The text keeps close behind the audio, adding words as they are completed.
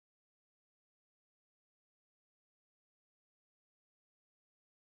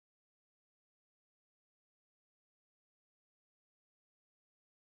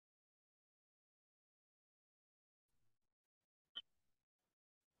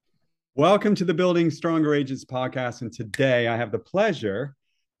Welcome to the Building Stronger Agents podcast. And today I have the pleasure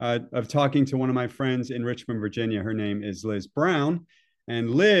of talking to one of my friends in Richmond, Virginia. Her name is Liz Brown. And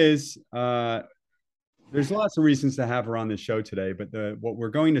Liz, there's lots of reasons to have her on this show today, but what we're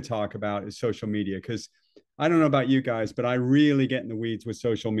going to talk about is social media. Because I don't know about you guys, but I really get in the weeds with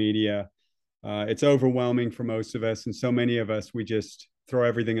social media. It's overwhelming for most of us. And so many of us, we just throw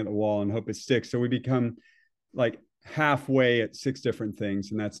everything at the wall and hope it sticks. So we become like halfway at six different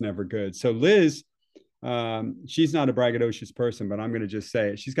things, and that's never good. So Liz, she's not a braggadocious person, but I'm going to just say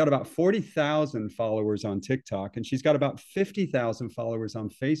it. She's got about 40,000 followers on TikTok, and she's got about 50,000 followers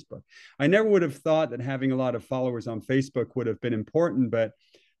on Facebook. I never would have thought that having a lot of followers on Facebook would have been important, but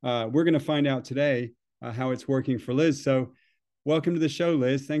we're going to find out today how it's working for Liz. So welcome to the show,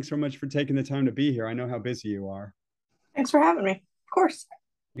 Liz. Thanks so much for taking the time to be here. I know how busy you are. Thanks for having me. Of course.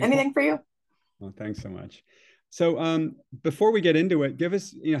 Anything for you? Well, thanks so much. So before we get into it, give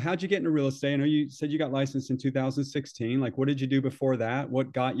us, how'd you get into real estate? I know you said you got licensed in 2016. Like, what did you do before that?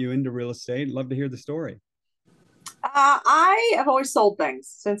 What got you into real estate? Love to hear the story. I have always sold things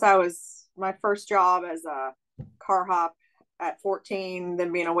since I was my first job as a car hop at 14,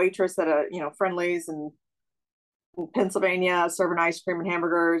 then being a waitress at Friendly's in Pennsylvania, serving ice cream and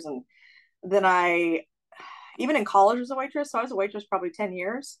hamburgers. And then even in college was a waitress. So I was a waitress probably 10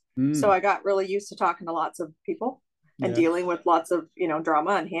 years. So I got really used to talking to lots of people and dealing with lots of,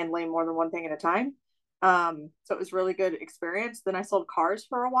 drama and handling more than one thing at a time. So it was really good experience. Then I sold cars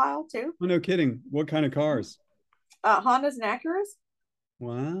for a while too. Oh, no kidding. What kind of cars? Hondas and Acuras.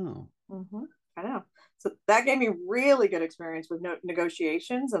 Wow. Mm-hmm. I know. So that gave me really good experience with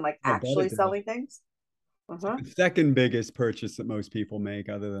negotiations and actually selling things. The second biggest purchase that most people make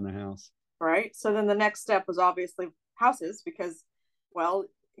other than a house. Right. So then the next step was obviously houses because, well,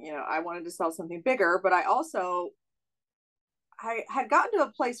 I wanted to sell something bigger, but I had gotten to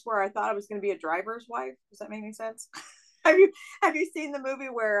a place where I thought I was going to be a driver's wife. Does that make any sense? have you seen the movie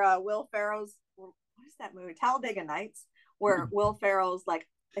where Will Ferrell's, what is that movie? Talladega Nights, where Will Ferrell's like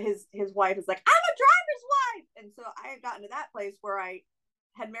his wife is like, I'm a driver's wife. And so I had gotten to that place where I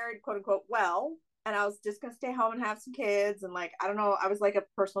had married, quote unquote, well, and I was just going to stay home and have some kids. And I don't know, I was like a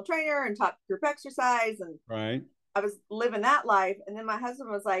personal trainer and taught group exercise. And right. I was living that life. And then my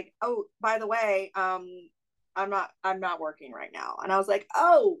husband was like, oh, by the way, I'm not working right now. And I was like,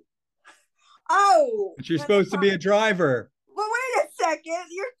 oh, but you're supposed to be a driver. Well, wait a second.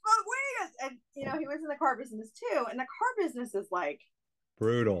 And he was in the car business too. And the car business is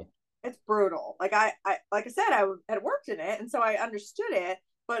brutal. It's brutal. I like I said, I had worked in it. And so I understood it.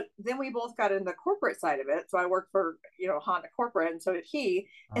 But then we both got in the corporate side of it. So I worked for, Honda corporate, and so did he.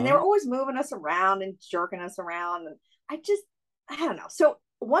 And they were always moving us around and jerking us around. And I don't know. So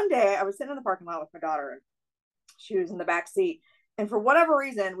one day I was sitting in the parking lot with my daughter, and she was in the back seat. And for whatever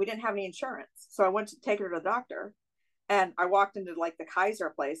reason, we didn't have any insurance. So I went to take her to the doctor. And I walked into the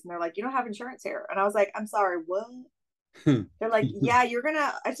Kaiser place, and they're like, you don't have insurance here. And I was like, I'm sorry, what? They're like, yeah,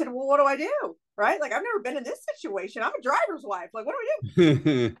 I said, well, what do I do? Right? I've never been in this situation. I'm a driver's wife. What do we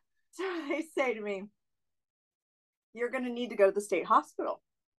do? So they say to me, you're going to need to go to the state hospital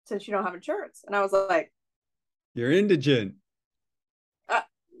since you don't have insurance. And I was like, you're indigent.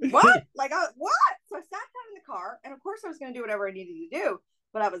 What? What? So I sat down in the car, and of course I was going to do whatever I needed to do,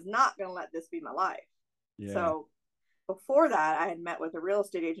 but I was not going to let this be my life. Yeah. So before that, I had met with a real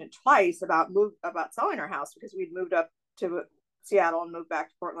estate agent twice about selling our house because we'd moved up to Seattle and moved back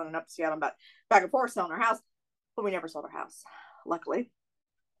to Portland and up to Seattle and back and forth selling our house, but we never sold our house, luckily.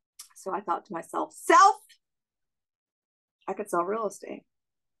 So I thought to myself, I could sell real estate.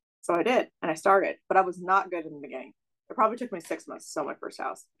 So I did, and I started, but I was not good in the beginning. It probably took me 6 months to sell my first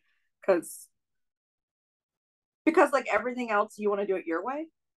house because like everything else, you want to do it your way.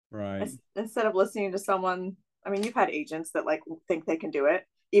 Right. Instead of listening to someone. I mean, you've had agents that think they can do it,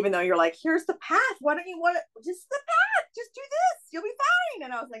 even though you're like, here's the path. Why don't you want it? Just the path. Just do this. You'll be fine.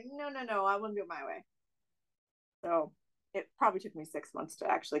 And I was like, no, I want to do it my way. So it probably took me 6 months to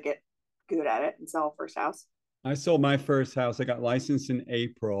actually get good at it and sell a first house. I sold my first house. I got licensed in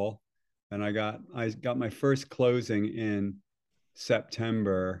April, and I got my first closing in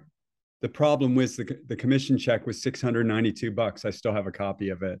September. The problem was the commission check was $692. I still have a copy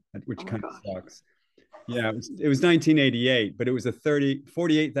of it, which kind of sucks. Yeah, it was 1988, but it was a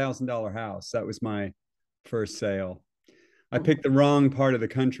 $48,000 house. That was my first sale. I picked the wrong part of the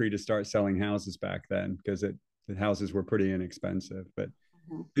country to start selling houses back then because the houses were pretty inexpensive. But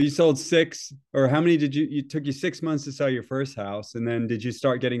you sold six, or how many did you took you 6 months to sell your first house, and then did you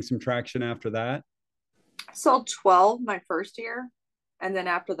start getting some traction after that? I sold 12 my first year, and then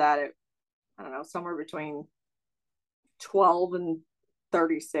after that, I don't know, somewhere between 12 and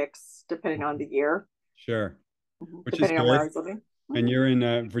 36, depending on the year, Sure. Which is depending on where I good. was living. And you're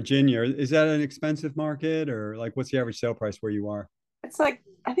in Virginia. Is that an expensive market, or like what's the average sale price where you are? It's like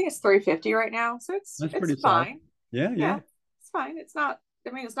I think it's 350 right now, so That's it's pretty solid. fine. Yeah, Yeah, yeah. it's fine. It's not.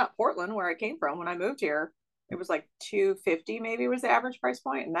 I mean, it's not Portland where I came from when I moved here. It was like 250 maybe was the average price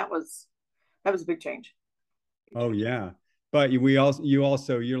point, and that was a big change. Big Oh change. yeah. But you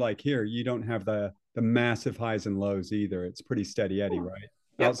also you're like here, you don't have the massive highs and lows either. It's pretty steady Eddie, Yeah. right?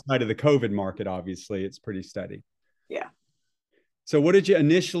 Yep. Outside of the COVID market, obviously, it's pretty steady. Yeah. So what did you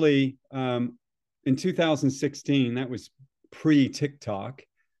initially in 2016, that was pre-TikTok.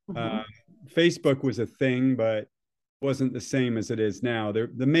 Uh, Hmm. Facebook was a thing, but wasn't the same as it is now. The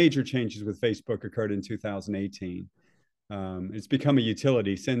major changes with Facebook occurred in 2018. It's become a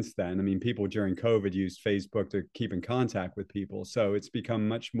utility since then. I mean, people during COVID used Facebook to keep in contact with people. So it's become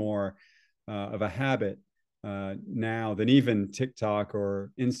much more of a habit now than even TikTok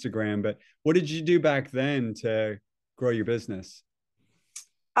or Instagram. But what did you do back then to grow your business?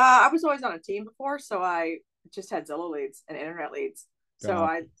 I was always on a team before, so I just had Zillow leads and internet leads. So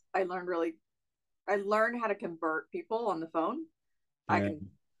God, I learned really I learned how to convert people on the phone. I yeah. can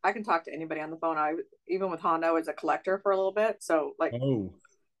I can talk to anybody on the phone. I even with Honda, I was a collector for a little bit. So Oh,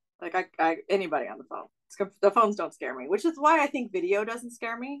 I anybody on the phone. The phones don't scare me, which is why I think video doesn't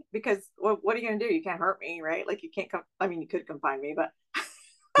scare me because what are you gonna do? You can't hurt me, right? Like you can't come. I mean, you could come find me, but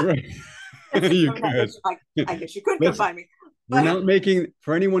right. I You mean, could. I guess you could come Let's, find me, we're but not making,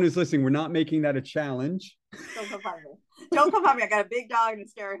 for anyone who's listening, we're not making that a challenge. don't come find me. Don't come find me. I got a big dog and a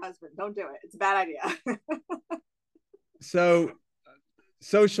scary husband. Don't do it. It's a bad idea. So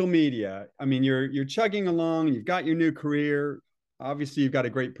social media, I mean, you're chugging along, you've got your new career. Obviously, you've got a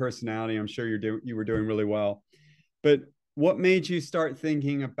great personality. I'm sure you were doing really well. But what made you start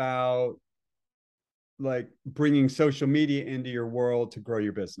thinking about like bringing social media into your world to grow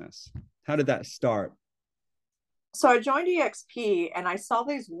your business? How did that start? So I joined EXP and I saw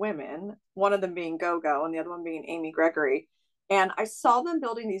these women, one of them being GoGo and the other one being Amy Gregory. And I saw them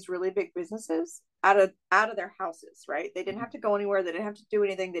building these really big businesses out of their houses, right? They didn't have to go anywhere, they didn't have to do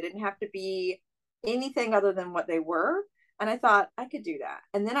anything, they didn't have to be anything other than what they were. And I thought I could do that.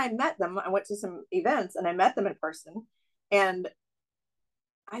 And then I met them. I went to some events and I met them in person. And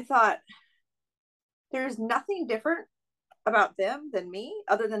I thought there's nothing different about them than me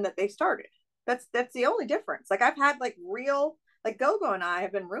other than that they started. That's the only difference. Like I've had like real like Gogo and I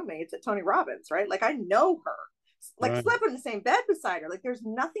have been roommates at Tony Robbins, right? Like I know her. Like Right. slept in the same bed beside her. Like there's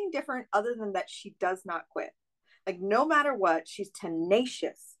nothing different other than that she does not quit. Like no matter what, she's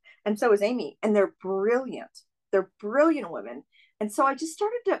tenacious. And so is Amy. And they're brilliant. They're brilliant women. And so I just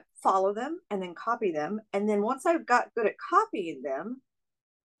started to follow them and then copy them. And then once I got good at copying them,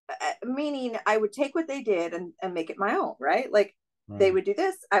 meaning I would take what they did and make it my own, right? Like they Right. would do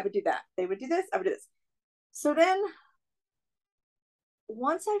this, I would do that. They would do this, I would do this. So then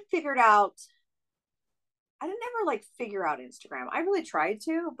once I figured out, I didn't ever like figure out Instagram. I really tried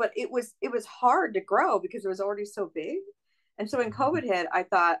to, but it was hard to grow because it was already so big. And so when COVID hit, I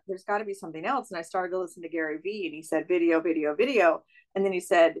thought there's got to be something else. And I started to listen to Gary Vee and he said video, video, video. And then he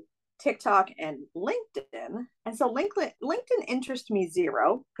said TikTok and LinkedIn. And so LinkedIn interests me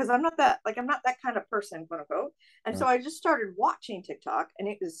zero because I'm not that kind of person, quote unquote. And so Right. I just started watching TikTok and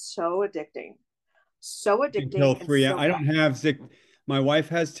it is so Until addicting and three. so I fun. don't have Zik. My wife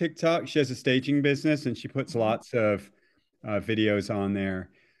has TikTok. She has a staging business and she puts Mm-hmm. lots of videos on there.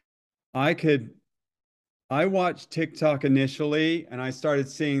 I could I watched TikTok initially and I started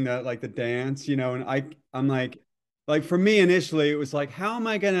seeing the dance, and I'm like for me initially it was like how am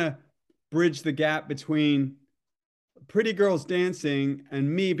I gonna bridge the gap between pretty girls dancing and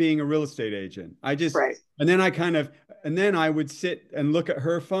me being a real estate agent? Right. And then and then I would sit and look at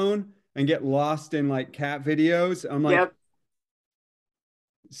her phone and get lost in like cat videos. I'm like, Yep.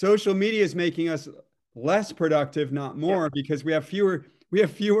 social media is making us less productive, not Yep. more, because we have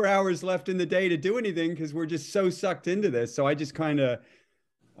fewer hours left in the day to do anything because we're just so sucked into this. So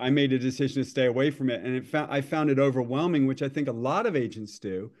I made a decision to stay away from it, and I found it overwhelming, which I think a lot of agents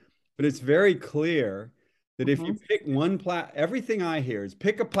do. But it's very clear that if you Mm-hmm. pick everything I hear is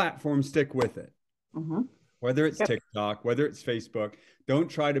pick a platform, stick with it. Mm-hmm. Whether it's Yep. TikTok, whether it's Facebook, don't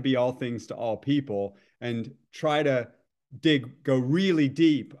try to be all things to all people and try to go really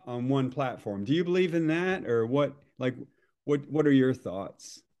deep on one platform. Do you believe in that, or what? Like, what are your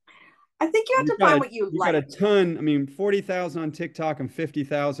thoughts? I think you have You've to got find a what you you've got a like. ton. I mean, 40,000 on TikTok and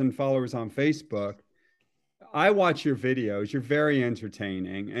 50,000 followers on Facebook. I watch your videos. You're very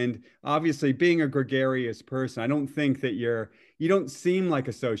entertaining. And obviously, being a gregarious person, I don't think that you don't seem like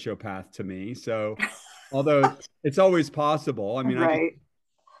a sociopath to me. So although it's always possible. I mean, Right.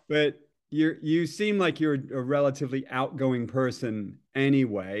 but you seem like you're a relatively outgoing person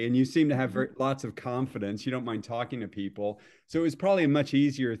anyway, and you seem to have lots of confidence. You don't mind talking to people. So it was probably a much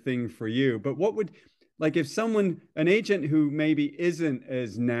easier thing for you. But what would, like, if someone, an agent who maybe isn't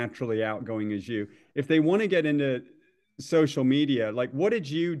as naturally outgoing as you, if they want to get into social media, like, what did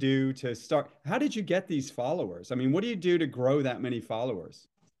you do to start? How did you get these followers? I mean, what do you do to grow that many followers?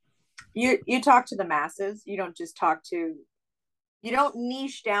 You talk to the masses. You don't just talk to, you don't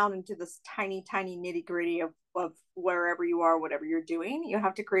niche down into this tiny, tiny nitty gritty of wherever you are, whatever you're doing. You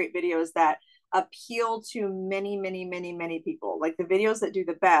have to create videos that appeal to many, many, many, many people. Like the videos that do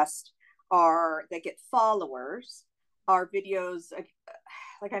the best are that get followers are videos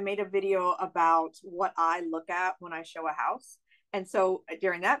like I made a video about what I look at when I show a house. And so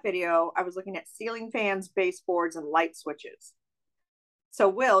during that video, I was looking at ceiling fans, baseboards, and light switches. So,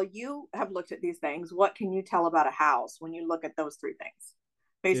 Will, you have looked at these things. What can you tell about a house when you look at those three things?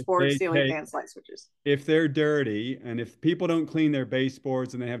 If Baseboards, they ceiling take fans, light switches. if they're dirty and if people don't clean their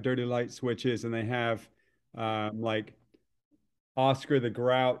baseboards and they have dirty light switches and they have like Oscar the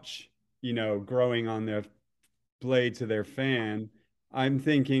Grouch, growing on the blades of their fan, I'm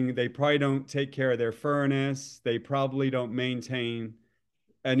thinking they probably don't take care of their furnace. They probably don't maintain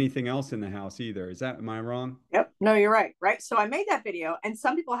anything else in the house either. Am I wrong? Yep. No, you're right. Right. So I made that video, and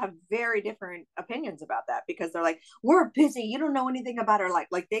some people have very different opinions about that because they're like, "We're busy. You don't know anything about our life."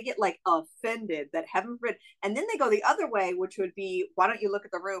 Like they get like offended that heaven forbid, and then they go the other way, which would be, "Why don't you look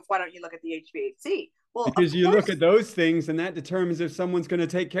at the roof? Why don't you look at the HVAC?" Well, of Because you look at course, those things and that determines if someone's going to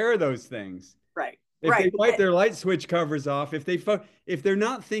take care of those things. right, If right. they wipe their light switch covers off, if they're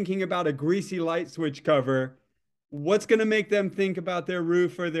not thinking about a greasy light switch cover, what's going to make them think about their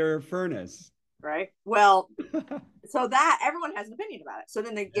roof or their furnace? Right. Well, so that everyone has an opinion about it. So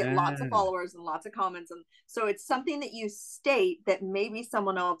then they get lots of Yeah. followers and lots of comments. And so it's something that you state that maybe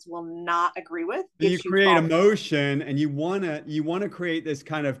someone else will not agree with, So you gets you create followers. emotion and you want to create this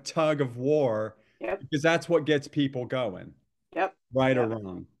kind of tug of war Yep. because that's what gets people going, Yep. right or Yep.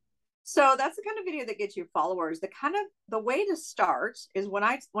 wrong. So that's the kind of video that gets you followers. The way to start is when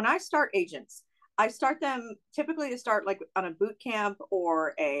I start agents, I start them typically to start like on a boot camp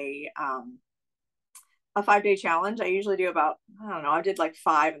or a 5 day challenge. I usually do about, I don't know, I did like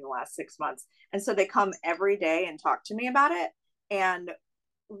five in the last 6 months. And so they come every day and talk to me about it. And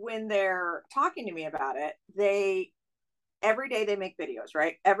when they're talking to me about it, every day they make videos,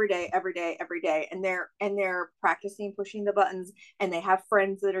 right? Every day, every day, every day. And they're practicing pushing the buttons, and they have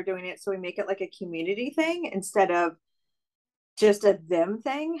friends that are doing it. So we make it like a community thing instead of just a them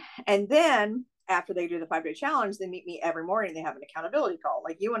thing. And then after they do the 5 day challenge, they meet me every morning. They have an accountability call.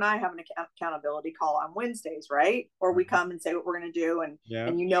 Like you and I have an accountability call on Wednesdays, right? Or we come and say what we're going to do. Yeah.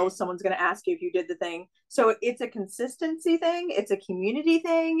 And someone's going to ask you if you did the thing. So it's a consistency thing. It's a community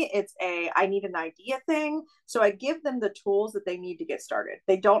thing. It's I need an idea thing. So I give them the tools that they need to get started.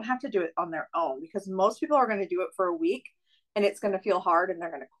 They don't have to do it on their own because most people are going to do it for a week and it's going to feel hard and they're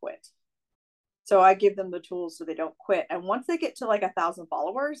going to quit. So I give them the tools so they don't quit. And once they get to like 1,000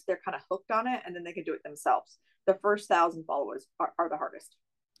 followers, they're kind of hooked on it and then they can do it themselves. The first 1,000 followers are the hardest.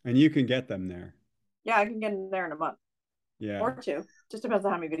 And you can get them there. Yeah, I can get in there in a month Yeah. or two. Just depends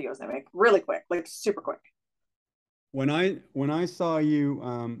on how many videos I make. Really quick, like super quick. When I saw you,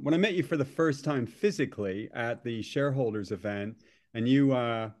 when I met you for the first time physically at the shareholders event, and you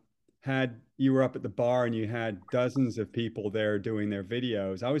were up at the bar and you had dozens of people there doing their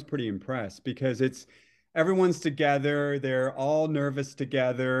videos, I was pretty impressed because it's everyone's together, they're all nervous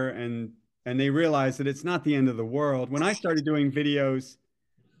together, and they realize that it's not the end of the world. When I started doing videos,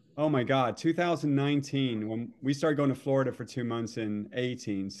 oh my God, 2019, when we started going to Florida for 2 months in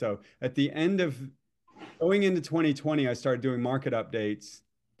 18. So at the end of going into 2020, I started doing market updates.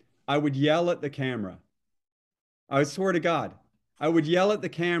 I would yell at the camera. I swear to God, I would yell at the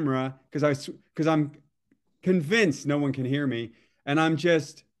camera because I'm convinced no one can hear me, and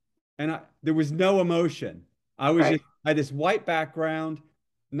there was no emotion. Right. I had this white background,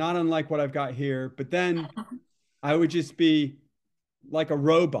 not unlike what I've got here, but then I would just be like a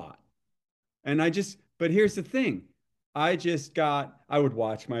robot. But here's the thing. I would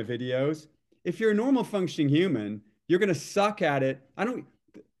watch my videos. If you're a normal functioning human, you're going to suck at it. I don't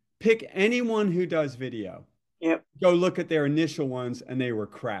pick anyone who does video. Yep. Go look at their initial ones and they were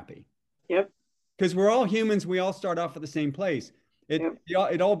crappy. Yep. Because we're all humans. We all start off at the same place. Yep.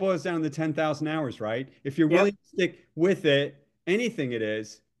 It all boils down to 10,000 hours, right? If you're Yep. willing to stick with it, anything it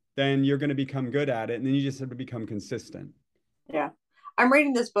is, then you're going to become good at it. And then you just have to become consistent. Yeah. I'm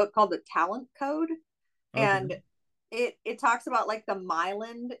reading this book called The Talent Code. Okay. And it talks about like the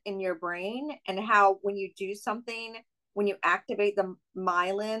myelin in your brain and how when you do something, when you activate the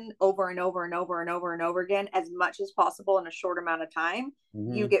myelin over and over and over and over and over again as much as possible in a short amount of time, you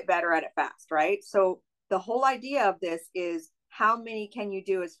Mm-hmm. get better at it fast, right? So the whole idea of this is how many can you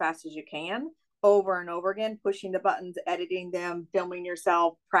do as fast as you can over and over again, pushing the buttons, editing them, filming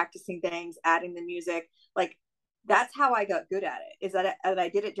yourself, practicing things, adding the music. Like that's how I got good at it, is that I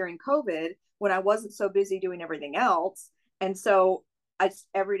did it during COVID when I wasn't so busy doing everything else. And so I just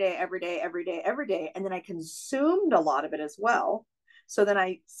every day, every day, every day, every day. And then I consumed a lot of it as well. So then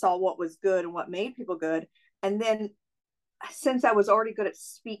I saw what was good and what made people good. And then since I was already good at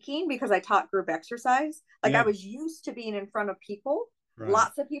speaking because I taught group exercise, like I Yeah, was used to being in front of people, right.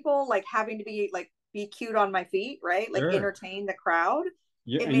 lots of people, like having to be cute on my feet, right? Like Sure. entertain the crowd.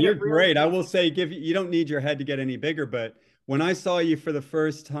 Yeah, It and made you're it really great. I will easy. say, you don't need your head to get any bigger, but when I saw you for the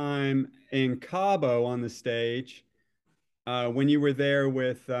first time in Cabo on the stage, when you were there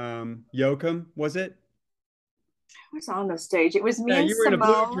with Yoakum, was it? I was on the stage. It was Yeah, me and you were in a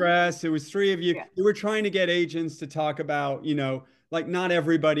blue Simone. dress. It was three of you. Yeah. You were trying to get agents to talk about, like not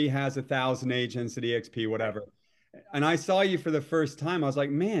everybody has 1,000 agents at EXP, Right. whatever. And I saw you for the first time. I was like,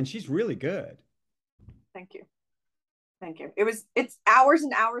 man, she's really good. Thank you. Thank you. It's hours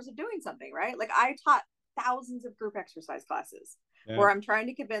and hours of doing something, right? Like I taught thousands of group exercise classes Yeah. where I'm trying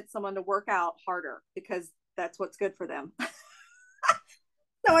to convince someone to work out harder because that's what's good for them.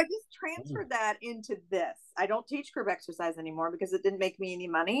 So I just transferred that into this. I don't teach group exercise anymore because it didn't make me any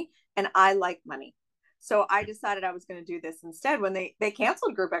money and I like money. So I decided I was going to do this instead when they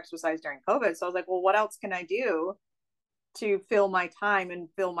canceled group exercise during COVID. So I was like, well, what else can I do to fill my time and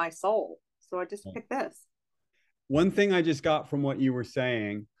fill my soul? So I just picked this. One thing I just got from what you were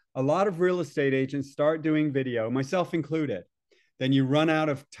saying, a lot of real estate agents start doing video, myself included. Then you run out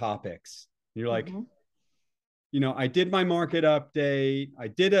of topics. You're like, Mm-hmm. I did my market update. I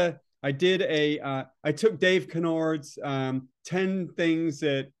took Dave Kennard's 10 things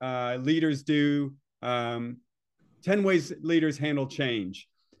that leaders do, 10 ways leaders handle change.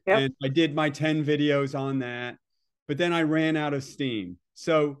 Yep. And I did my 10 videos on that, but then I ran out of steam.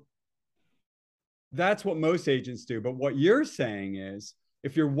 So that's what most agents do. But what you're saying is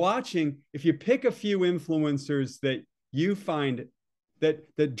if you pick a few influencers that you find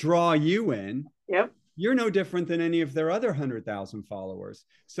that draw you in, Yep. you're no different than any of their other 100,000 followers.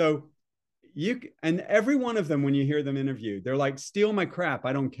 So and every one of them, when you hear them interviewed, they're like, steal my crap.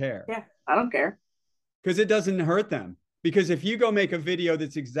 I don't care. Yeah. I don't care. Because it doesn't hurt them. Because if you go make a video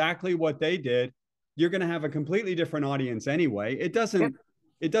that's exactly what they did, you're going to have a completely different audience anyway. Yep.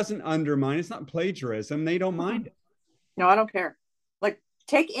 It doesn't undermine. It's not plagiarism. They don't Mm-mm. mind it. No, I don't care. Like,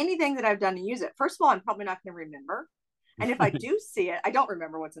 take anything that I've done and use it. First of all, I'm probably not going to remember. And if I do see it, I don't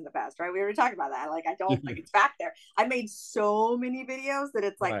remember what's in the past, right? We already talked about that. Like, I don't, like, it's back there. I made so many videos that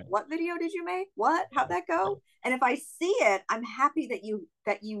it's like, Right. what video did you make? What? How'd that go? And if I see it, I'm happy that you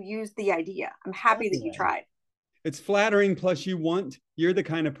used the idea. I'm happy that you tried. It's flattering. Plus, you're the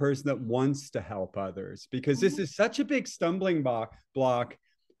kind of person that wants to help others because this Mm-hmm. is such a big stumbling block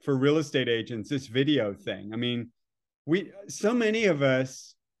for real estate agents, this video thing. I mean, so many of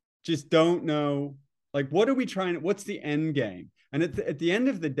us just don't know, like, what's the end game? And at the end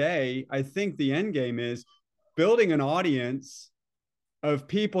of the day, I think the end game is building an audience of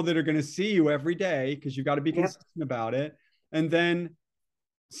people that are going to see you every day because you've got to be Yep. consistent about it. And then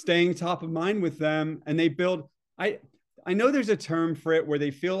staying top of mind with them. And they build, I know there's a term for it where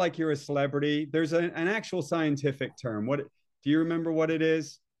they feel like you're a celebrity. There's an actual scientific term. Do you remember what it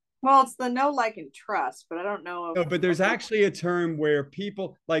is? Well, it's the know, like, and trust, but I don't know of No, but like there's actually a term where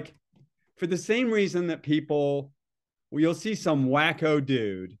people, like, for the same reason that you'll see some wacko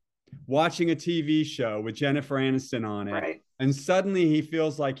dude watching a TV show with Jennifer Aniston on it, right. and suddenly he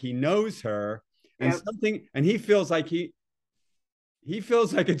feels like he knows her, Yep. and he feels like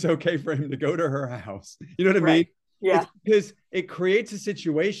it's okay for him to go to her house. You know what I mean? Right. Yeah. It's because it creates a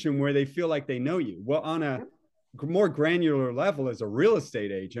situation where they feel like they know you. Well, on a Yep. more granular level, as a real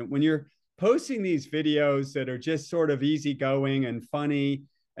estate agent, when you're posting these videos that are just sort of easygoing and funny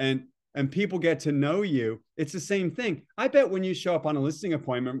and people get to know you, it's the same thing. I bet when you show up on a listing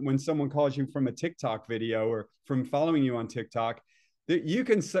appointment, when someone calls you from a TikTok video or from following you on TikTok, that you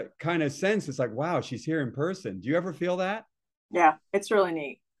can kind of sense it's like, wow, she's here in person. Do you ever feel that? Yeah, it's really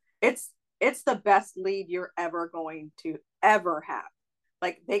neat. It's the best lead you're ever going to ever have.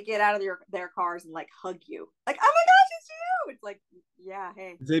 Like they get out of their cars and like hug you. Like, oh my gosh, it's you. It's like, yeah,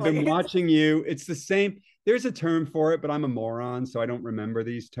 hey. They've Like been it's watching you. It's the same. There's a term for it, but I'm a moron, so I don't remember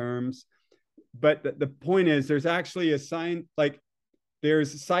these terms. But the point is, there's actually a sign, like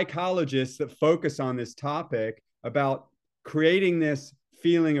there's psychologists that focus on this topic about creating this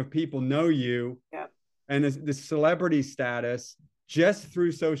feeling of people know you and the celebrity status just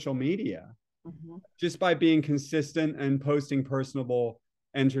through social media, just by being consistent and posting personable,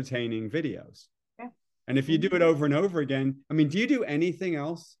 entertaining videos. And if you do it over and over again, I mean, do you do anything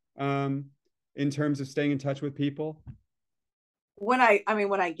else in terms of staying in touch with people? When I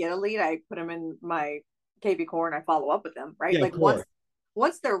get a lead, I put them in my KV core and I follow up with them, right? Yeah, like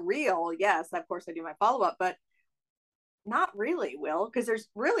once they're real, yes, of course I do my follow up, but not really, Will, because there's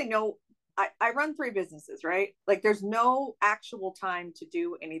really no. I run 3 businesses, right? Like there's no actual time to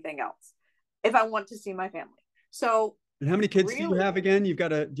do anything else if I want to see my family. So, and how many kids do you have again? Do you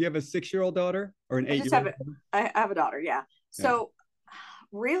have a 6-year-old daughter or an 8-year-old? I have a daughter. Yeah. So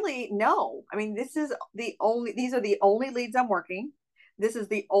really, no. I mean, these are the only leads I'm working. This is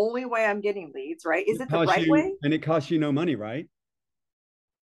the only way I'm getting leads, right? Is it the right way? And it costs you no money, right?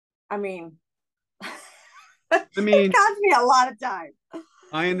 I mean, it costs me a lot of time.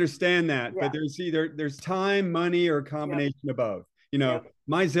 I understand that, but there's time, money, or a combination of both.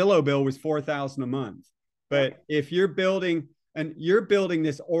 My Zillow bill was $4,000 a month, but if you're building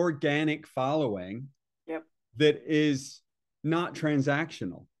this organic following, that is not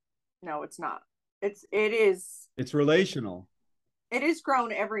transactional. No, it's not. It's relational. It is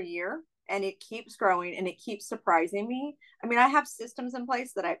grown every year, and it keeps growing, and it keeps surprising me. I mean, I have systems in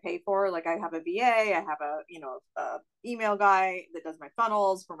place that I pay for. Like I have a VA, I have a email guy that does my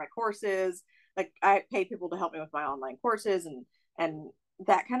funnels for my courses. Like I pay people to help me with my online courses and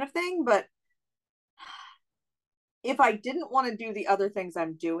that kind of thing. But if I didn't want to do the other things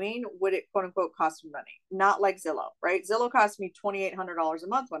I'm doing, would it quote unquote cost me money? Not like Zillow, right? Zillow cost me $2,800 a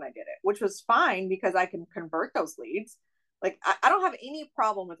month when I did it, which was fine because I can convert those leads. Like I don't have any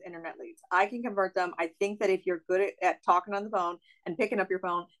problem with internet leads. I can convert them. I think that if you're good at talking on the phone and picking up your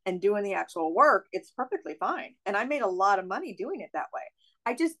phone and doing the actual work, it's perfectly fine. And I made a lot of money doing it that way.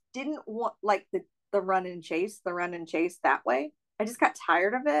 I just didn't want like the run and chase that way. I just got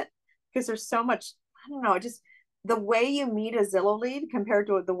tired of it because there's so much, I don't know, the way you meet a Zillow lead compared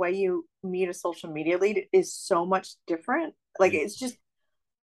to the way you meet a social media lead is so much different. Like it's just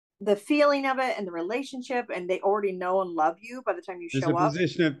the feeling of it and the relationship, and they already know and love you by the time you show up.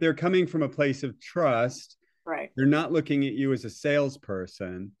 Position of they're coming from a place of trust. Right. They're not looking at you as a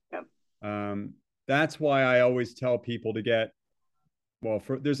salesperson. That's why I always tell people to get,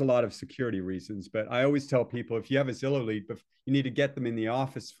 there's a lot of security reasons, but I always tell people if you have a Zillow lead, you need to get them in the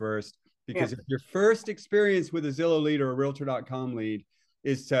office first, because if your first experience with a Zillow lead or a Realtor.com lead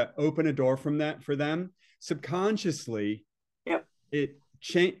is to open a door for them, subconsciously,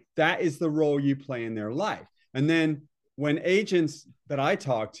 that is the role you play in their life. And then when agents that I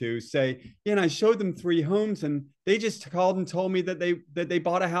talk to say, and I showed them 3 homes and they just called and told me that they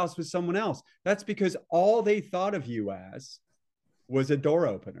bought a house with someone else. That's because all they thought of you as was a door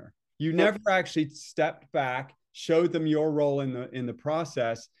opener. You never actually stepped back, showed them your role in the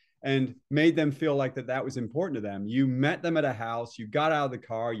process, and made them feel like that was important to them. You met them at a house, you got out of the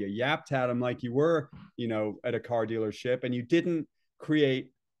car, you yapped at them like you were, at a car dealership, and you didn't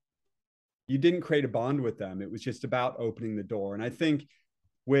create a bond with them. It was just about opening the door. And I think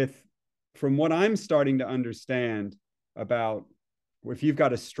from what I'm starting to understand about if you've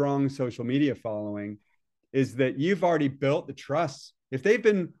got a strong social media following, is that you've already built the trust. If they've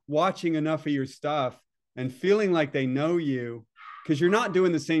been watching enough of your stuff and feeling like they know you, because you're not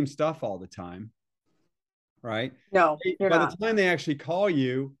doing the same stuff all the time, right? No, by the time they actually call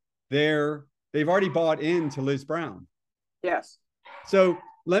you, they've already bought into Liz Brown. Yes. So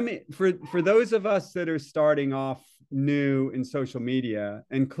for those of us that are starting off new in social media,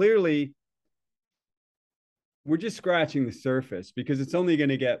 and clearly we're just scratching the surface, because it's only going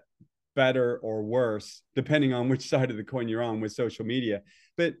to get better or worse depending on which side of the coin you're on with social media.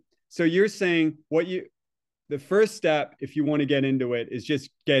 But so you're saying the first step, if you want to get into it, is just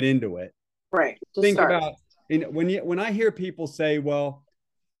get into it. Right. Think about when I hear people say, well,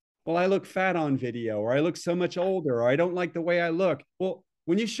 I look fat on video, or I look so much older, or I don't like the way I look. Well,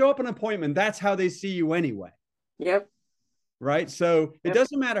 when you show up an appointment, that's how they see you anyway. Yep. Right. So it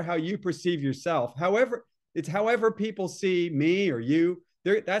doesn't matter how you perceive yourself. However people see me or you,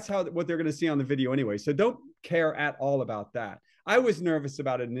 that's what they're going to see on the video anyway. So don't care at all about that. I was nervous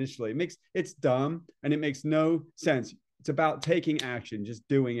about it initially. It's dumb and it makes no sense. It's about taking action, just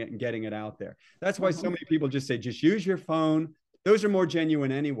doing it and getting it out there. That's why so many people just say, just use your phone. Those are more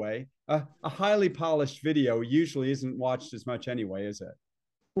genuine anyway. A highly polished video usually isn't watched as much anyway, is it?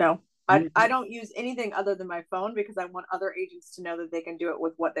 No, I don't use anything other than my phone, because I want other agents to know that they can do it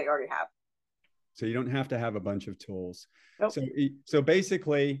with what they already have. So you don't have to have a bunch of tools. Nope. So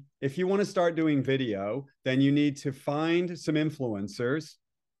basically, if you want to start doing video, then you need to find some influencers.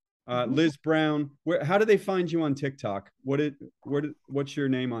 Liz Brown, how do they find you on TikTok? What's your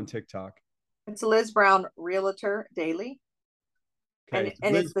name on TikTok? It's Liz Brown Realtor Daily. Okay,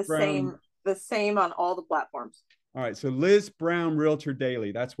 And Liz it's the Brown. same on all the platforms. All right, so Liz Brown Realtor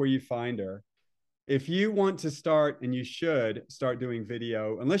Daily, that's where you find her. If you want to start, and you should start doing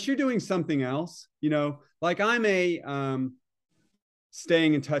video, unless you're doing something else, like I'm a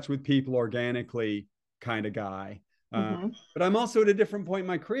staying in touch with people organically kind of guy. But I'm also at a different point in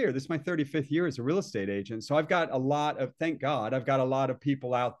my career. This is my 35th year as a real estate agent. So I've got thank God, I've got a lot of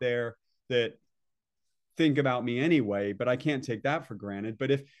people out there that think about me anyway, but I can't take that for granted.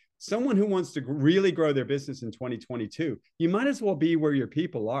 But if someone who wants to really grow their business in 2022, you might as well be where your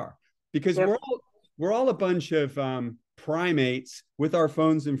people are, because we're all a bunch of primates with our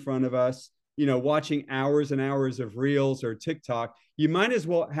phones in front of us, watching hours and hours of reels or TikTok. You might as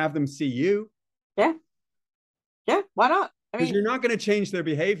well have them see you. Yeah. Yeah. Why not? Because you're not going to change their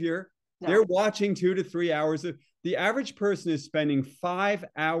behavior. No. They're watching 2 to 3 hours. The average person is spending 5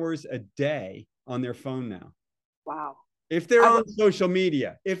 hours a day on their phone now. Wow. If they're on social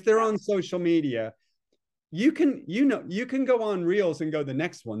media, you can go on reels and go the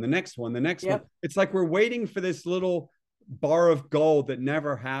next one. It's like we're waiting for this little bar of gold that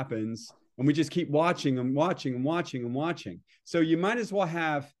never happens, and we just keep watching and watching and watching and watching. So you might as well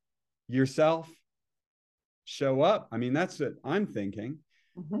have yourself show up. I mean, that's what I'm thinking.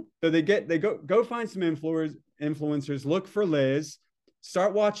 So they go find some influencers, look for Liz,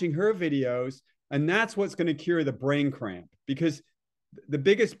 start watching her videos, and that's what's going to cure the brain cramp. Because the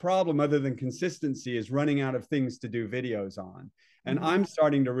biggest problem, other than consistency, is running out of things to do videos on. And I'm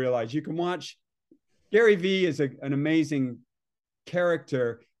starting to realize you can watch Gary Vee is an amazing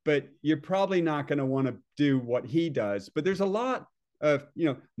character, but you're probably not going to want to do what he does. But there's a lot of,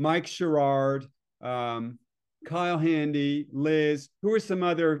 Mike Sherrard, Kyle Handy, Liz, who are some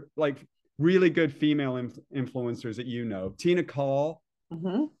other like really good female influencers that Tina Call.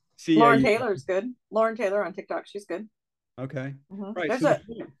 Lauren Taylor's good. Lauren Taylor on TikTok, she's good. Okay. Right. So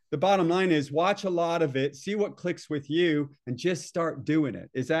the bottom line is watch a lot of it, see what clicks with you, and just start doing it.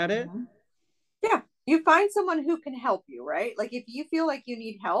 Is that it? Yeah. You find someone who can help you, right? Like if you feel like you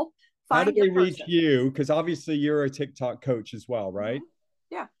need help, how do they reach you? Because obviously you're a TikTok coach as well, right?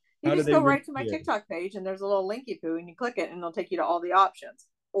 Yeah. You just go right to my TikTok page, and there's a little linky poo, and you click it, and it'll take you to all the options,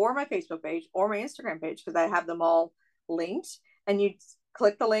 or my Facebook page, or my Instagram page, because I have them all linked. And you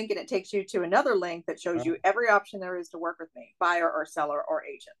click the link, and it takes you to another link that shows you every option there is to work with me, buyer or seller or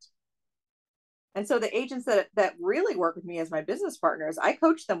agent. And so the agents that really work with me as my business partners, I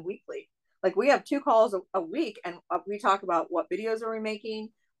coach them weekly. Like we have 2 calls a week, and we talk about what videos are we making,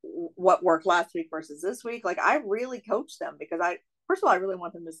 what worked last week versus this week. Like I really coach them, because first of all, I really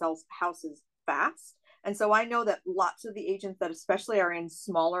want them to sell houses fast. And so I know that lots of the agents that especially are in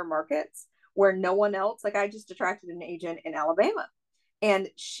smaller markets where no one else, like I just attracted an agent in Alabama, and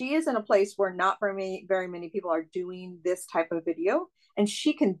she is in a place where not very many people are doing this type of video, and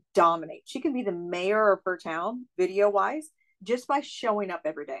she can dominate. She can be the mayor of her town video wise, just by showing up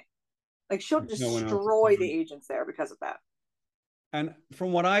every day. Like she'll destroy the agents there because of that. And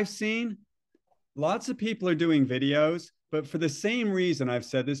from what I've seen, lots of people are doing videos, but for the same reason, I've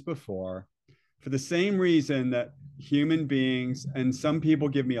said this before, for the same reason that human beings, and some people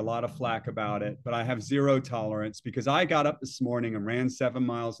give me a lot of flack about it, but I have zero tolerance, because I got up this morning and ran 7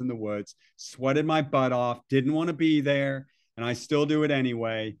 miles in the woods, sweated my butt off, didn't want to be there, and I still do it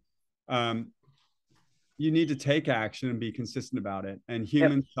anyway. You need to take action and be consistent about it. And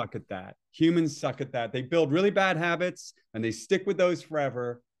humans suck at that. Humans suck at that. They build really bad habits and they stick with those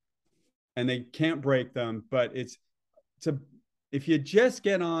forever, and they can't break them. But if you just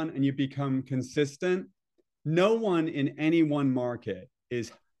get on and you become consistent, no one in any one market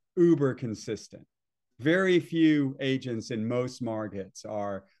is uber consistent. Very few agents in most markets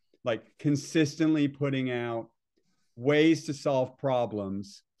are like consistently putting out ways to solve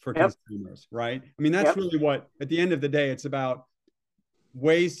problems for consumers, right? I mean, that's really what, at the end of the day, it's about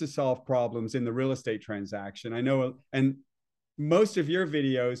ways to solve problems in the real estate transaction. I know, and most of your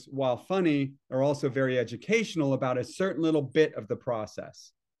videos, while funny, are also very educational about a certain little bit of the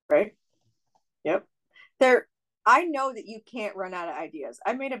process. Right. Yep. I know that you can't run out of ideas.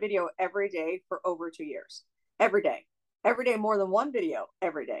 I made a video every day for over 2 years. Every day, more than one video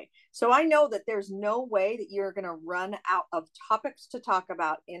every day. So I know that there's no way that you're going to run out of topics to talk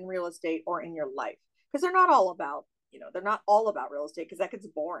about in real estate or in your life, because they're not all about real estate, because that gets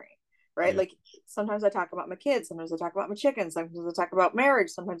boring. right? Yeah. Like sometimes I talk about my kids, sometimes I talk about my chickens, sometimes I talk about marriage,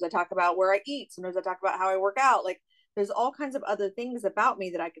 sometimes I talk about where I eat, sometimes I talk about how I work out. Like there's all kinds of other things about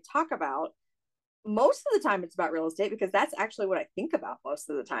me that I could talk about. Most of the time it's about real estate because that's actually what I think about most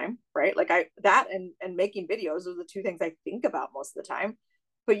of the time, right? Like that and making videos are the two things I think about most of the time.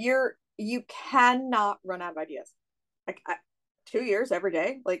 But you cannot run out of ideas. Like 2 years every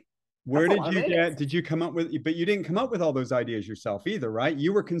day, like Where that's a did lot of you ideas. get, did you come up with, but you didn't come up with all those ideas yourself either, right?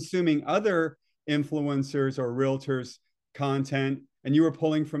 You were consuming other influencers or realtors content and you were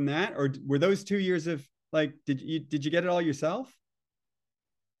pulling from that, or were those 2 years of like, did you get it all yourself?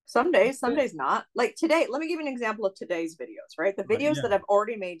 Some days not. Like today, let me give you an example of today's videos, right? The videos Yeah. that I've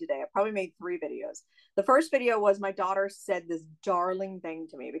already made today, I probably made 3 videos. The first video was my daughter said this darling thing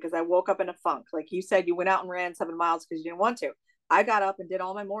to me because I woke up in a funk. Like you said, you went out and ran 7 miles because you didn't want to. I got up and did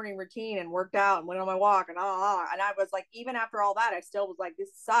all my morning routine and worked out and went on my walk and and I was like, even after all that, I still was like,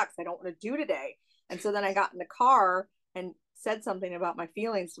 this sucks. I don't want to do today. And so then I got in the car and said something about my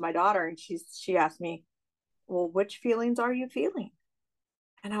feelings to my daughter, and she asked me, well, which feelings are you feeling?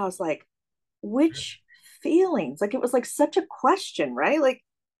 And I was like, which feelings? Like it was like such a question, right? Like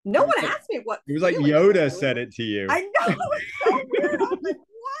no one asked me what It was like feelings I'm Yoda feeling. said it to you. I know, it's so weird. I was like,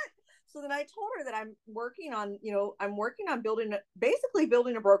 what? So then I told her that I'm working on, I'm working on basically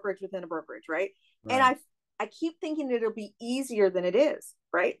building a brokerage within a brokerage, right? And Right. I keep thinking it'll be easier than it is,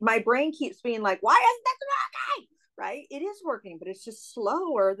 right? My brain keeps being like, why isn't this working? Right? It is working, but it's just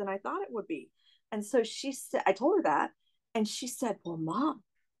slower than I thought it would be. And so she said, I told her that, and she said, well, Mom,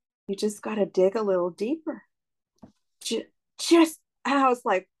 you just got to dig a little deeper. Just, and I was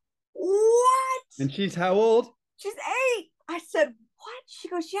like, what? And she's how old? She's 8. I said, what? She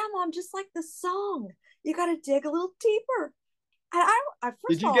goes, yeah, Mom, just like the song. You got to dig a little deeper. And Did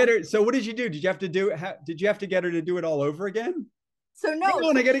first of you all, get her? So what did you do? Did you have to do did you have to get her to do it all over again? so Hang no,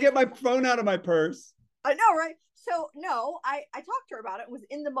 on, I got to get my phone out of my purse. I know, right? So no, I talked to her about it. It was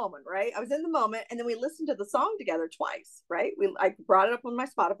in the moment, right? I was in the moment, and then we listened to the song together twice, right? I brought it up on my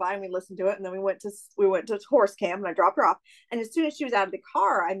Spotify and we listened to it, and then we went to horse camp and I dropped her off. And as soon as she was out of the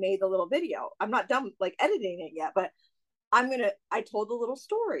car, I made the little video. I'm not done like editing it yet, but I told the little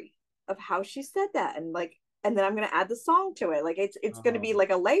story of how she said that, and then I'm gonna add the song to it. Like it's gonna be like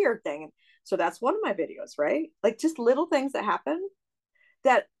a layered thing. So that's one of my videos, right? Like just little things that happen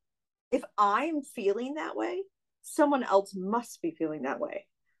that if I'm feeling that way, someone else must be feeling that way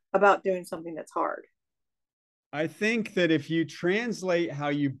about doing something that's hard. I think that if you translate how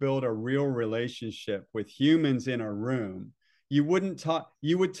you build a real relationship with humans in a room, you would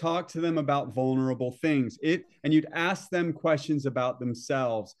talk to them about vulnerable things. And you'd ask them questions about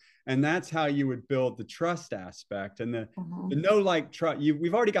themselves. And that's how you would build the trust aspect and the know, like, trust.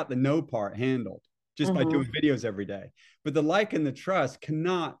 We've already got the know part handled just by Mm-hmm. doing videos every day. But the like and the trust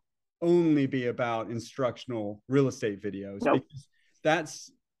cannot only be about instructional real estate videos, Nope. because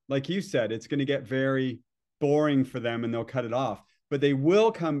that's, like you said, it's going to get very boring for them and they'll cut it off. But they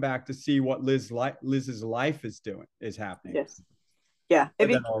will come back to see what Liz's life is happening. Yes. Yeah. I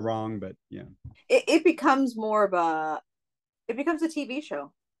said that all wrong, but yeah. It becomes more of it becomes a TV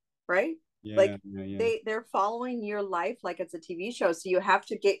show, right? Yeah, Like yeah, yeah. they're following your life like it's a TV show. So you have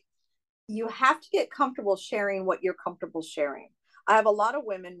to get comfortable sharing what you're comfortable sharing. I have a lot of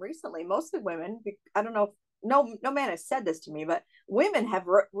women recently, mostly women. I don't know if no man has said this to me, but women have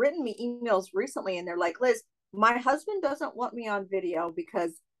written me emails recently, and they're like, Liz, my husband doesn't want me on video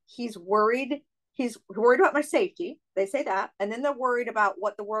because he's worried. He's worried about my safety. They say that, and then they're worried about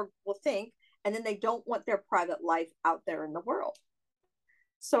what the world will think, and then they don't want their private life out there in the world.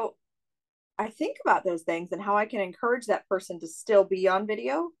 So I think about those things and how I can encourage that person to still be on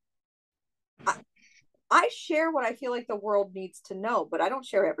video. I share what I feel like the world needs to know, but I don't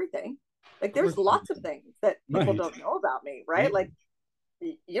share everything. Like there's lots of things that people Right. don't know about me, right? Yeah. Like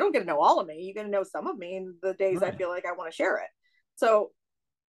you don't get to know all of me. You get to know some of me in the days I Right. feel like I want to share it. So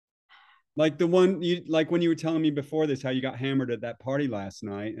Like the one you like when you were telling me before this how you got hammered at that party last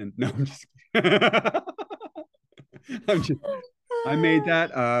night. And no, I'm just I'm just I made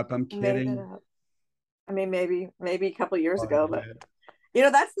that up. I'm made it kidding. up. I mean, maybe a couple of years Part ago, of but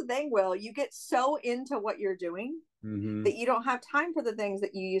it. that's the thing, Will. You get so into what you're doing Mm-hmm. that you don't have time for the things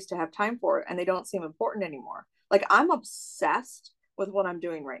that you used to have time for, and they don't seem important anymore. Like I'm obsessed with what I'm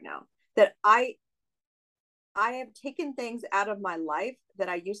doing right now. That I have taken things out of my life that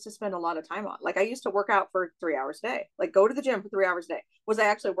I used to spend a lot of time on. Like I used to work out for 3 hours a day, like go to the gym for 3 hours a day. Was I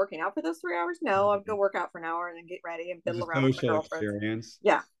actually working out for those 3 hours? No, I'd go work out for an hour and then get ready and It was fiddle a around with my social girlfriends. experience.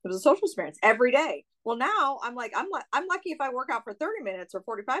 Yeah, it was a social experience every day. Well, now I'm lucky if I work out for 30 minutes or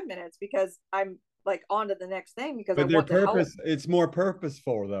 45 minutes because I'm like on to the next thing because I But their want to help. purpose, it's more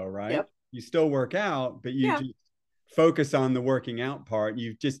purposeful though, right? Yep. You still work out, but you Yeah. just focus on the working out part.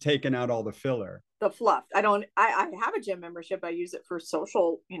 You've just taken out all the filler. The fluff. I have a gym membership. I use it for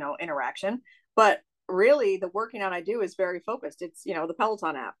social, interaction, but really the working out I do is very focused. It's, the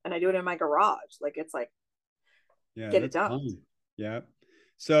Peloton app, and I do it in my garage. Like, it's like, Yeah, get it that's done. fine. Yeah.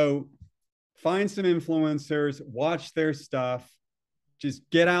 So find some influencers, watch their stuff, just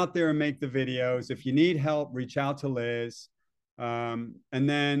get out there and make the videos. If you need help, reach out to Liz. And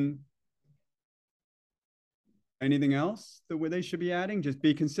then anything else that they should be adding? Just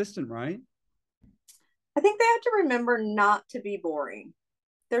be consistent, right? I think they have to remember not to be boring.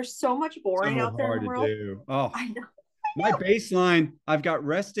 There's so much boring So out there in hard the to world. do. Oh, I know. my baseline, I've got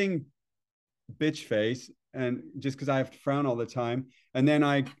resting bitch face, and just because I have to frown all the time, and then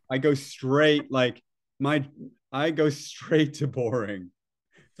I go straight like my I go straight to boring.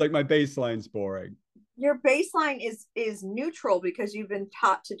 It's like my baseline's boring. Your baseline is neutral because you've been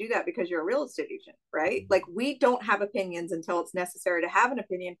taught to do that because you're a real estate agent, right? Like, we don't have opinions until it's necessary to have an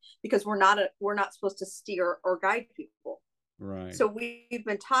opinion because we're not supposed to steer or guide people. Right. So we've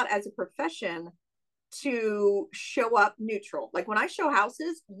been taught as a profession to show up neutral. Like, when I show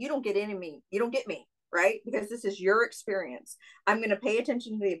houses, you don't get into me. You don't get me, right? Because this is your experience. I'm going to pay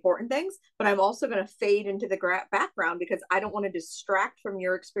attention to the important things, but I'm also going to fade into the background because I don't want to distract from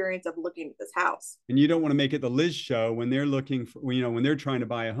your experience of looking at this house. And you don't want to make it the Liz show when they're looking for, when they're trying to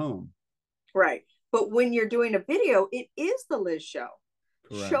buy a home. Right. But when you're doing a video, it is the Liz show.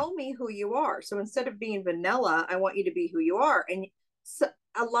 Correct. Show me who you are. So instead of being vanilla, I want you to be who you are. And so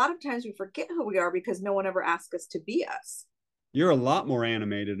a lot of times we forget who we are because no one ever asked us to be us. You're a lot more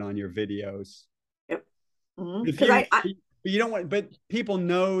animated on your videos. Yep. Because you don't want, but people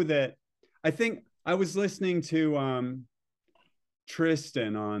know that. I think I was listening to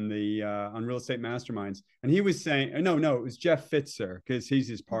Tristan on the on Real Estate Masterminds, and he was saying, no, it was Jeff Fitzer because he's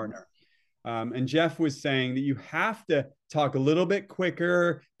his partner. And Jeff was saying that you have to talk a little bit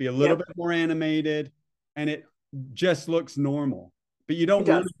quicker, be a little bit more animated, and it just looks normal. But you don't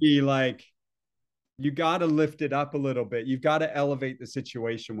want to be like, you got to lift it up a little bit. You've got to elevate the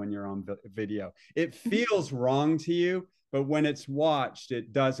situation when you're on video. It feels wrong to you, but when it's watched,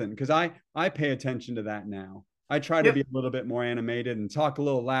 it doesn't. Because I pay attention to that now. I try to be a little bit more animated and talk a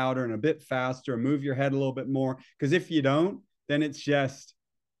little louder and a bit faster and move your head a little bit more. Because if you don't, then it's just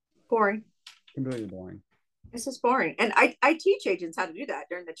boring. Completely boring. It's just boring. And I teach agents how to do that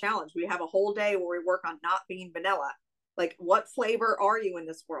during the challenge. We have a whole day where we work on not being vanilla. Like, what flavor are you in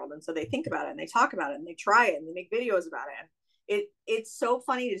this world? And so they think about it and they talk about it and they try it and they make videos about it. And it's so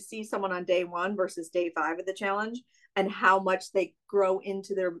funny to see someone on day 1 versus day 5 of the challenge and how much they grow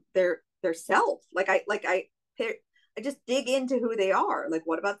into their self. I just dig into who they are. Like,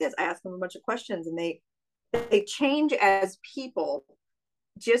 what about this? I ask them a bunch of questions and they change as people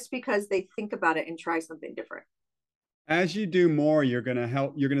just because they think about it and try something different. As you do more, you're going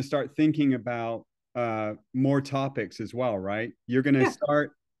to start thinking about more topics as well, right? You're going to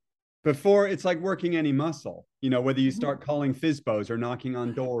start, before, it's like working any muscle, whether you start calling FISBOs or knocking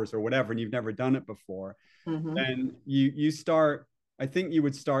on doors or whatever, and you've never done it before, then you start, I think you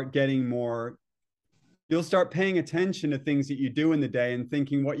would start getting more, you'll start paying attention to things that you do in the day and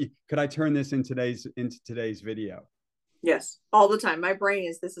thinking, could I turn this into today's video? Yes, all the time. My brain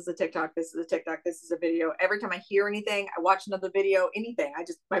is, this is a TikTok, this is a TikTok, this is a video. Every time I hear anything, I watch another video, anything,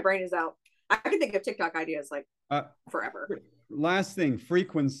 my brain is out. I can think of TikTok ideas like forever. Last thing,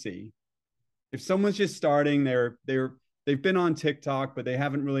 frequency. If someone's just starting, they've been on TikTok, but they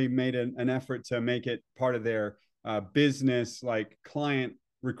haven't really made an effort to make it part of their business, like client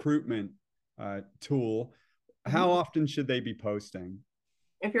recruitment tool. How often should they be posting?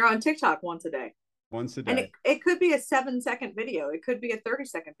 If you're on TikTok, once a day. Once a day. And it could be a 7-second video. It could be a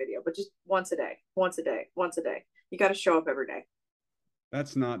 30-second video, but just once a day, once a day, once a day. You got to show up every day.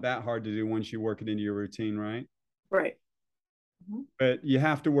 That's not that hard to do once you work it into your routine, right? Right. But you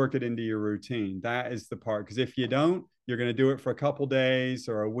have to work it into your routine. That is the part. Because if you don't, you're going to do it for a couple days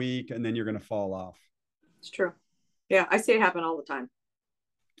or a week, and then you're going to fall off. It's true. Yeah, I see it happen all the time.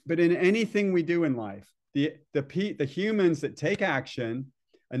 But in anything we do in life, the humans that take action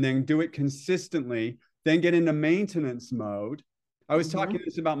and then do it consistently, then get into maintenance mode. I was talking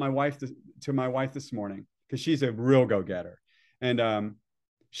this about my wife to my wife this morning because she's a real go-getter. And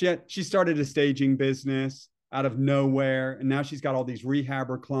she started a staging business out of nowhere. And now she's got all these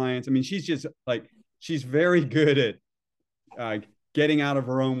rehabber clients. I mean, she's just like, she's very good at getting out of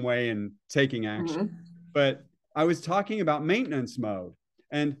her own way and taking action. But I was talking about maintenance mode.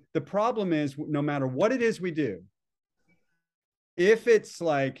 And the problem is, no matter what it is we do, if it's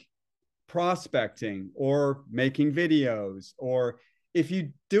like prospecting or making videos, or if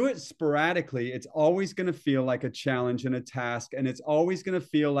you do it sporadically, it's always going to feel like a challenge and a task. And it's always going to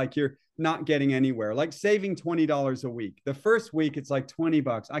feel like you're not getting anywhere. Like saving $20 a week. The first week, it's like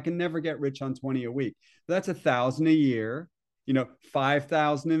 $20. I can never get rich on 20 a week. That's $1,000 a year,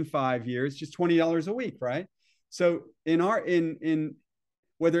 5,000 in 5 years, just $20 a week, right? So in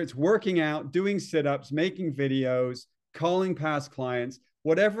whether it's working out, doing sit-ups, making videos, calling past clients,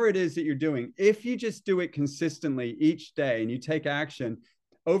 whatever it is that you're doing, if you just do it consistently each day and you take action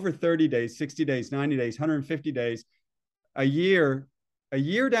over 30 days, 60 days, 90 days, 150 days, a year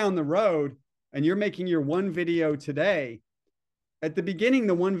down the road, and you're making your one video today, at the beginning,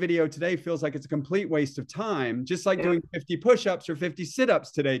 the one video today feels like it's a complete waste of time, just like doing 50 push-ups or 50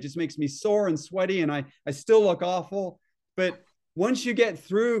 sit-ups today. It just makes me sore and sweaty, and I still look awful. But once you get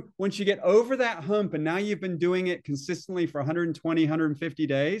over that hump, and now you've been doing it consistently for 120, 150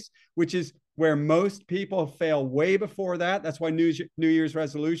 days, which is where most people fail way before that. That's why New Year's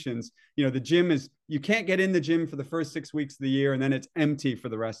resolutions, the gym you can't get in the gym for the first 6 weeks of the year, and then it's empty for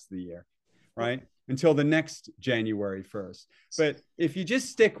the rest of the year, right? Until the next January 1st. But if you just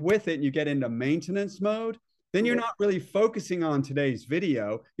stick with it and you get into maintenance mode, then you're not really focusing on today's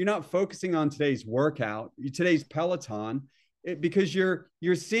video. You're not focusing on today's workout, today's Peloton, because you're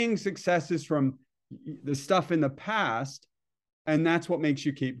seeing successes from the stuff in the past, and that's what makes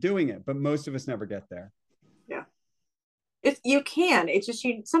you keep doing it. But most of us never get there. Yeah. You can. It's just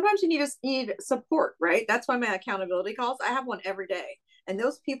sometimes you need support, right? That's why my accountability calls. I have one every day, and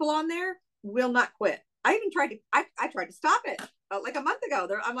those people on there will not quit. I even tried to stop it like a month ago.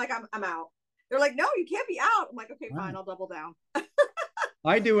 I'm like, I'm out. They're like, no, you can't be out. I'm like, okay, fine, I'll double down.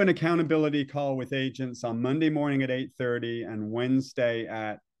 I do an accountability call with agents on Monday morning at 8:30 and Wednesday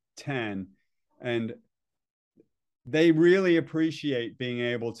at 10. And they really appreciate being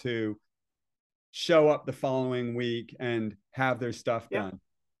able to show up the following week and have their stuff done.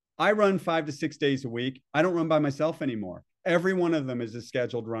 I run 5 to 6 days a week. I don't run by myself anymore. Every one of them is a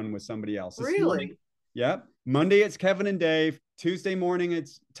scheduled run with somebody else. Really? Yep. Monday, it's Kevin and Dave. Tuesday morning,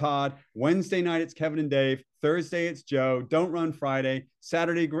 it's Todd. Wednesday night, it's Kevin and Dave. Thursday, it's Joe. Don't run Friday.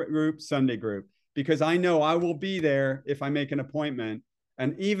 Saturday group, Sunday group. Because I know I will be there if I make an appointment.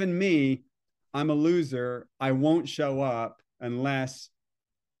 And even me, I'm a loser. I won't show up unless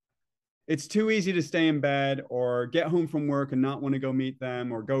it's too easy to stay in bed or get home from work and not want to go meet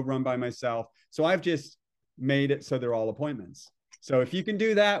them or go run by myself. So I've just made it so they're all appointments. So if you can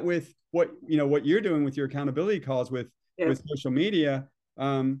do that with what you're doing with your accountability calls with social media,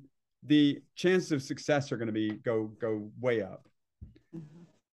 the chances of success are going to go way up. Mm-hmm.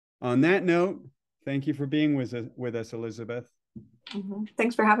 On that note, thank you for being with us, Elizabeth. Mm-hmm.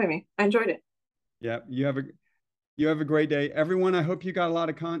 Thanks for having me. I enjoyed it. Yeah, you have a great day, everyone. I hope you got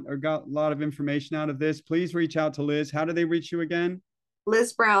a lot of information out of this. Please reach out to Liz. How do they reach you again?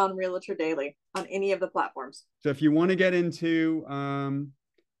 Liz Brown, Realtor Daily, on any of the platforms. So if you want to get into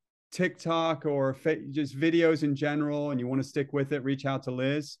TikTok or just videos in general and you want to stick with it, reach out to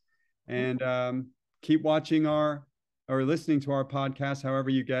Liz, and keep watching or listening to our podcast, however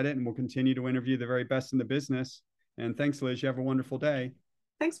you get it. And we'll continue to interview the very best in the business. And thanks, Liz. You have a wonderful day.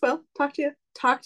 Thanks, Will. Talk to you.